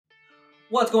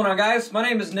What's going on, guys? My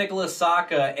name is Nicholas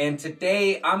Sakha, and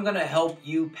today I'm going to help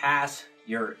you pass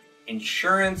your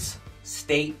insurance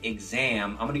state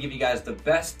exam. I'm going to give you guys the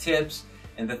best tips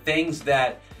and the things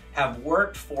that have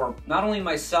worked for not only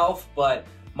myself, but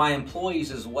my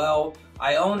employees as well.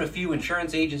 I own a few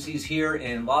insurance agencies here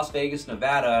in Las Vegas,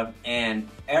 Nevada, and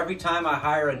every time I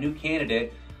hire a new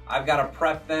candidate, I've got to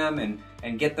prep them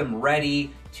and get them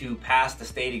ready to pass the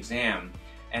state exam.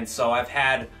 And so I've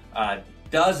had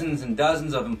dozens and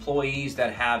dozens of employees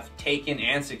that have taken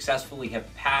and successfully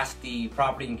have passed the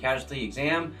property and casualty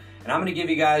exam. And I'm going to give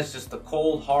you guys just the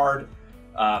cold, hard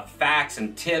facts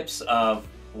and tips of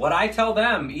what I tell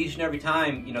them each and every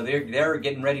time, you know, they're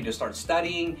getting ready to start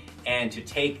studying and to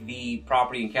take the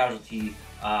property and casualty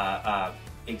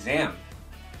exam.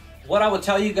 What I would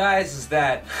tell you guys is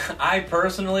that I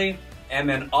personally am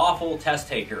an awful test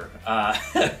taker.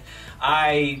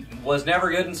 I was never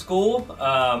good in school.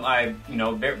 I,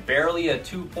 barely a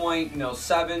 2.7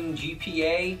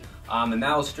 GPA, and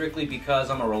that was strictly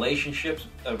because I'm a relationship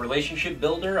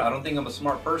builder. I don't think I'm a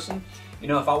smart person. You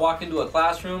know, if I walk into a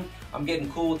classroom, I'm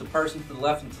getting cool with the person to the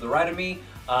left and to the right of me.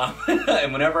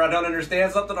 And whenever I don't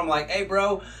understand something, I'm like, hey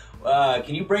bro,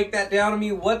 can you break that down to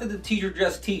me? What did the teacher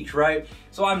just teach, right?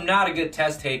 So I'm not a good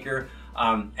test taker.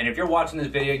 And if you're watching this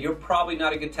video, you're probably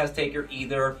not a good test taker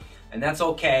either, and that's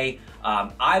okay.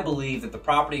 I believe that the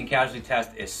property and casualty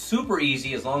test is super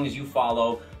easy as long as you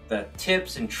follow the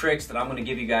tips and tricks that I'm gonna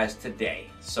give you guys today.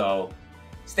 So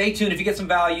stay tuned. If you get some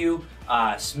value,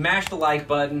 smash the like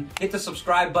button, hit the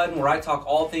subscribe button where I talk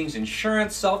all things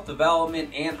insurance, self-development,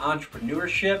 and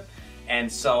entrepreneurship.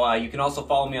 And so you can also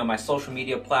follow me on my social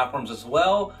media platforms as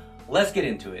well. Let's get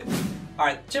into it. All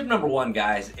right, tip number one,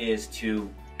 guys, is to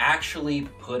actually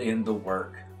put in the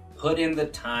work. Put in the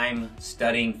time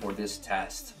studying for this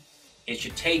test. It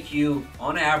should take you,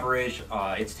 on average,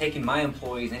 it's taken my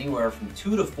employees anywhere from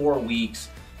 2 to 4 weeks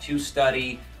to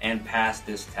study and pass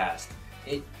this test.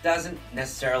 It doesn't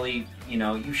necessarily,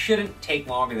 you shouldn't take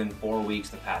longer than 4 weeks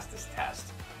to pass this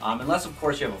test. Unless, of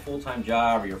course, you have a full-time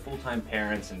job or you're full-time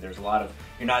parents and there's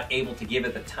you're not able to give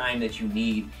it the time that you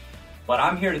need. But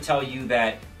I'm here to tell you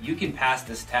that you can pass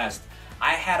this test.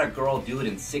 I had a girl do it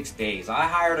in 6 days. I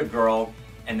hired a girl,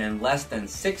 and then less than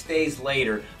 6 days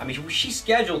later, she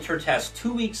scheduled her test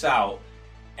 2 weeks out,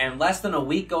 and less than a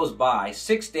week goes by,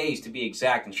 6 days to be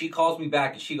exact, and she calls me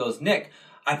back and she goes, Nick,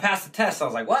 I passed the test. I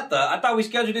was like, what the? I thought we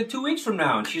scheduled it 2 weeks from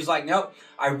now. And she's like, nope,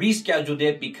 I rescheduled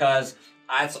it because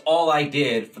that's all I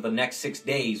did for the next 6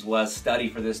 days was study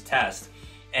for this test.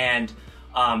 And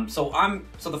so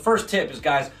the first tip is,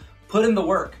 guys, put in the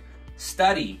work.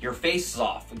 Study your faces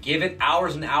off. Give it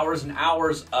hours and hours and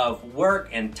hours of work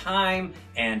and time,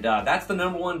 and that's the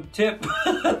number one tip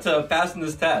to passing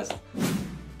this test.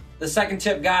 The second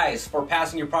tip, guys, for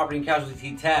passing your property and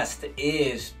casualty test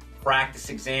is practice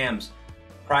exams.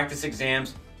 Practice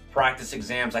exams, practice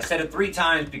exams. I said it 3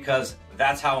 times because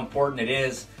that's how important it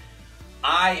is.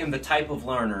 I am the type of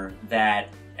learner that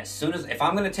if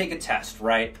I'm gonna take a test,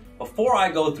 right, before I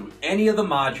go through any of the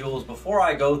modules, before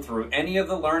I go through any of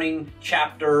the learning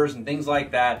chapters and things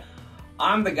like that,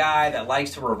 I'm the guy that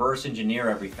likes to reverse engineer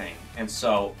everything. And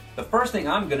so the first thing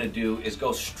I'm gonna do is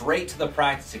go straight to the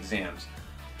practice exams.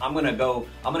 I'm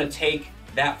gonna take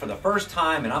that for the first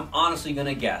time, and I'm honestly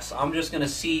gonna guess. I'm just gonna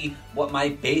see what my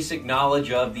basic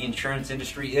knowledge of the insurance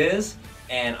industry is,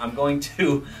 and I'm going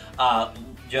to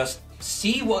just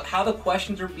see how the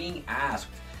questions are being asked.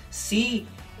 See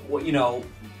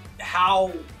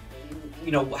how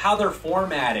they're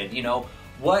formatted,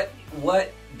 what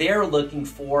they're looking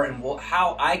for, and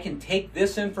how I can take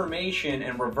this information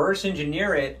and reverse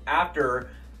engineer it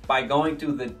by going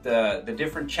through the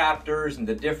different chapters and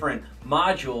the different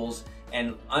modules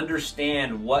and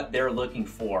understand what they're looking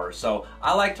for. So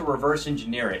I like to reverse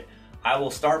engineer it. I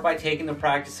will start by taking the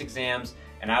practice exams,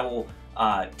 and I will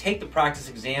take the practice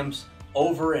exams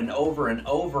over and over and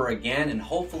over again and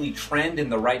hopefully trend in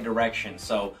the right direction.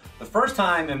 So the first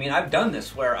time, I've done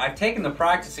this where I've taken the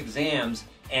practice exams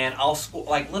and I'll score,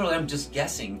 literally I'm just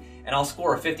guessing, and I'll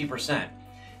score a 50%.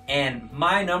 And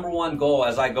my number one goal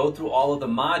as I go through all of the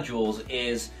modules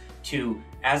is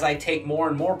as I take more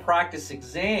and more practice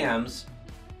exams,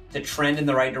 to trend in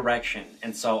the right direction.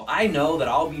 And so I know that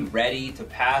I'll be ready to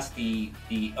pass the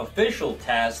official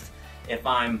test if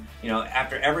I'm,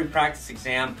 after every practice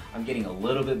exam, I'm getting a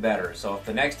little bit better. So if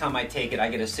the next time I take it, I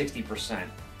get a 60%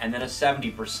 and then a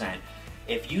 70%.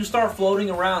 If you start floating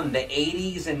around the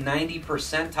 80s and 90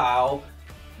 percentile,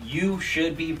 you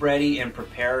should be ready and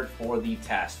prepared for the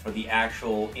test, for the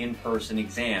actual in-person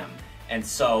exam. And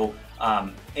so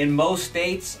In most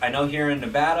states, I know here in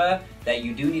Nevada, that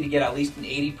you do need to get at least an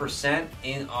 80%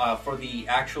 in for the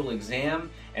actual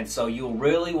exam. And so you'll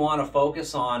really want to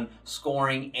focus on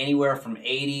scoring anywhere from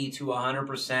 80 to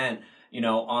 100%,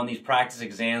 on these practice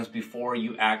exams before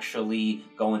you actually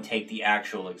go and take the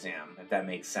actual exam, if that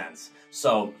makes sense.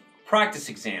 So practice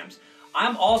exams.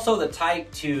 I'm also the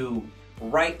type to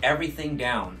write everything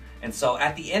down. And so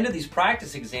at the end of these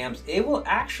practice exams, it will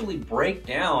actually break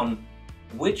down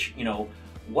which,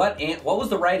 what was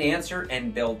the right answer,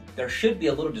 and there should be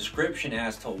a little description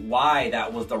as to why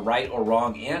that was the right or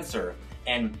wrong answer.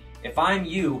 And if I'm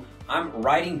you, I'm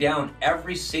writing down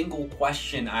every single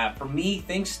question. For me,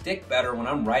 things stick better when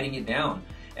I'm writing it down.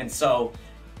 And so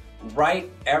write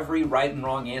every right and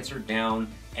wrong answer down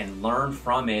and learn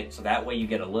from it, so that way you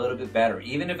get a little bit better.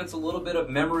 Even if it's a little bit of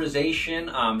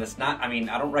memorization,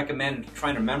 I don't recommend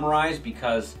trying to memorize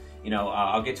because,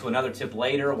 I'll get to another tip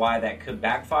later why that could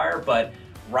backfire, but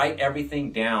write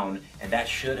everything down, and that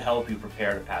should help you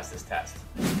prepare to pass this test.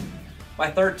 My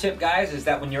third tip, guys, is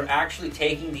that when you're actually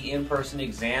taking the in-person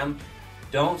exam,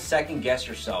 don't second guess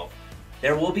yourself.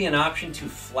 There will be an option to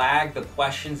flag the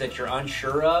questions that you're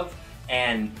unsure of,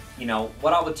 and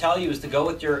what I would tell you is to go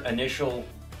with your initial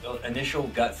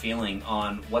gut feeling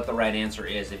on what the right answer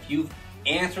is. If you've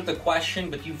answered the question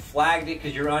but you flagged it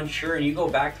because you're unsure and you go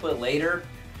back to it later,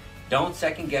 don't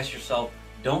second guess yourself.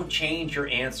 Don't change your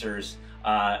answers.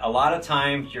 A lot of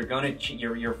times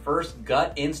your first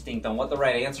gut instinct on what the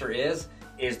right answer is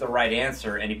the right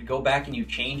answer, and if you go back and you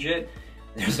change it,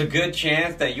 there's a good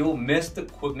chance that you'll miss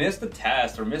the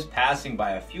test or miss passing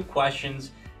by a few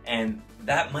questions, and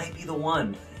that might be the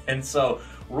one. And so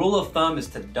rule of thumb is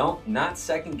to not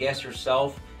second guess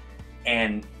yourself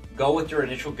and go with your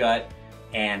initial gut,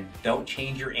 and don't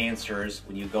change your answers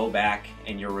when you go back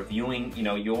and you're reviewing,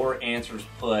 your answers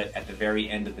put at the very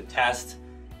end of the test.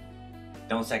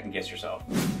 Don't second guess yourself.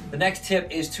 The next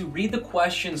tip is to read the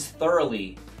questions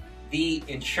thoroughly. The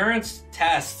insurance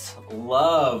tests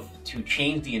love to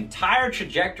change the entire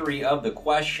trajectory of the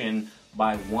question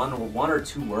by one or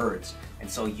two words. And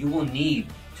so you will need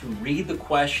to read the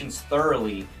questions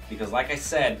thoroughly, because like I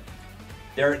said,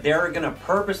 they're gonna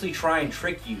purposely try and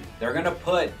trick you. They're gonna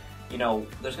put,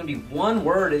 there's gonna be one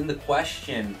word in the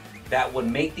question that would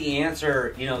make the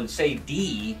answer, say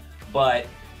D, but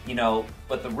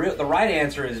the right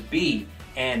answer is B,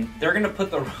 and they're gonna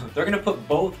put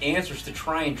both answers to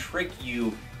try and trick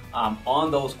you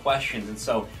on those questions. And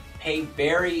so pay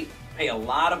a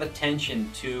lot of attention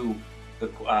to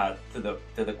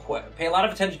pay a lot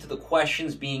of attention to the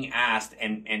questions being asked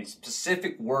and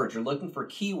specific words. You're looking for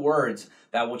key words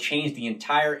that will change the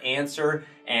entire answer.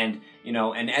 And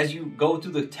and as you go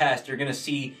through the test, you're gonna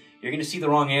see the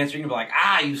wrong answer. You're gonna be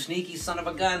like, you sneaky son of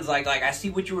a guns! Like I see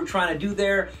what you were trying to do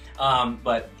there.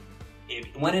 But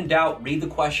when in doubt, read the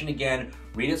question again.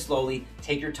 Read it slowly.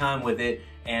 Take your time with it,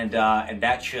 and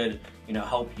that should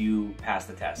help you pass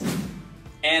the test.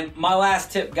 And my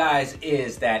last tip, guys,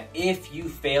 is that if you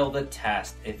fail the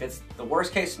test, if it's the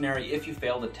worst case scenario, if you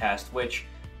fail the test, which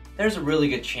there's a really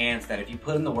good chance that if you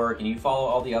put in the work and you follow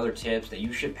all the other tips, that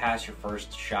you should pass your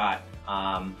first shot.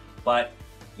 But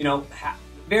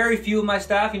very few of my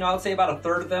staff, I would say about a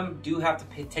third of them, do have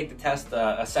to take the test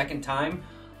a second time.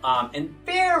 And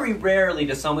very rarely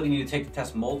does somebody need to take the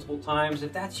test multiple times.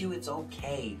 If that's you, it's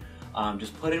okay.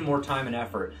 Just put in more time and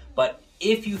effort. But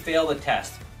if you fail the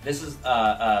test, this is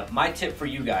my tip for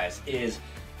you guys, is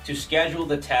to schedule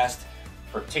the test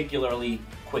particularly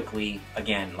quickly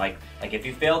again. Like if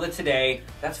you failed it today,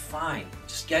 that's fine.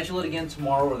 Just schedule it again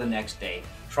tomorrow or the next day.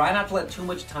 Try not to let too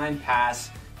much time pass.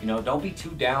 Don't be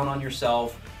too down on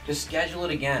yourself. Just schedule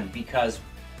it again, because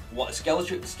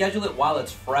schedule it while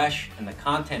it's fresh and the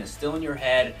content is still in your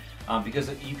head,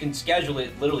 because you can schedule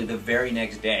it literally the very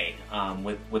next day.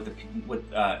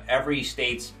 With every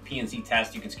state's P&C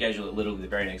test, you can schedule it literally the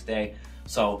very next day.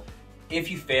 So if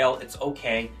you fail, it's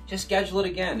okay. Just schedule it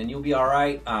again and you'll be all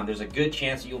right. There's a good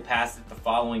chance that you'll pass it the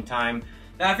following time.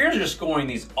 Now, if you're just scoring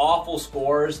these awful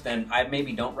scores, then I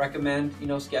maybe don't recommend,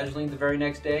 scheduling the very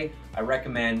next day. I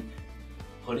recommend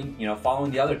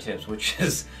following the other tips, which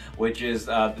is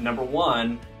number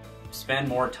one, spend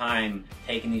more time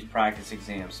taking these practice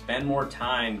exams. Spend more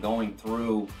time going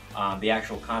through the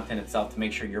actual content itself to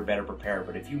make sure you're better prepared.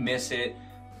 But if you miss it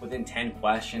within 10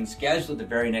 questions, schedule it the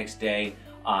very next day.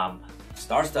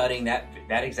 Start studying that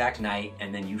exact night,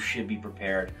 and then you should be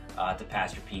prepared to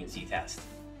pass your P&C test.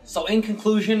 So in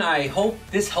conclusion, I hope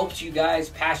this helps you guys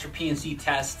pass your P&C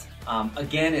test.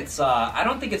 Again, I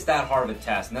don't think it's that hard of a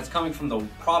test, and that's coming from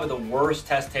probably the worst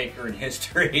test taker in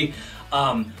history.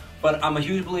 But I'm a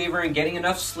huge believer in getting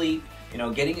enough sleep, you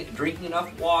know, drinking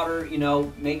enough water, you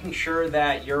know, making sure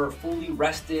that you're fully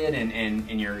rested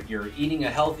and you're eating a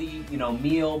healthy, you know,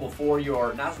 meal before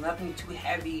you're nothing too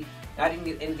heavy, not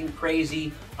anything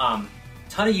crazy.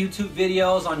 Ton of YouTube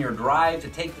videos on your drive to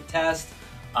take the test.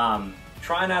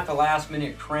 Try not to last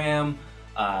minute cram.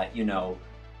 You know,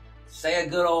 say a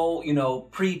good old, you know,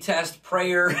 pre-test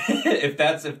prayer if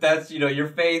that's you know, your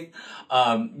faith.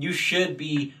 You should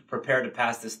be prepared to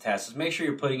pass this test. Just make sure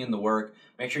you're putting in the work.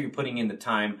 Make sure you're putting in the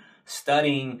time,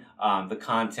 studying the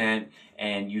content,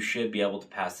 and you should be able to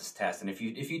pass this test. And if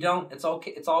you don't, it's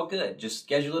okay. It's all good. Just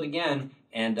schedule it again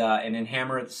and then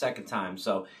hammer it the second time.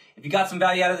 So if you got some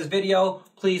value out of this video,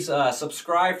 please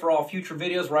subscribe for all future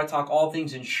videos where I talk all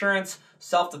things insurance,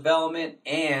 self-development,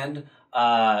 and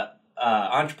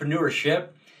entrepreneurship.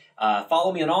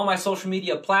 Follow me on all my social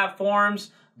media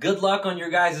platforms. Good luck on your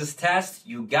guys' test.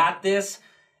 You got this.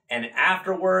 And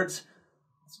afterwards,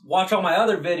 watch all my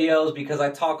other videos because I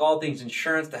talk all things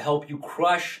insurance to help you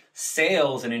crush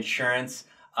sales and insurance.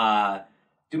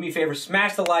 Do me a favor,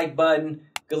 smash the like button.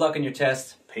 Good luck on your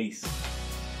test. Peace.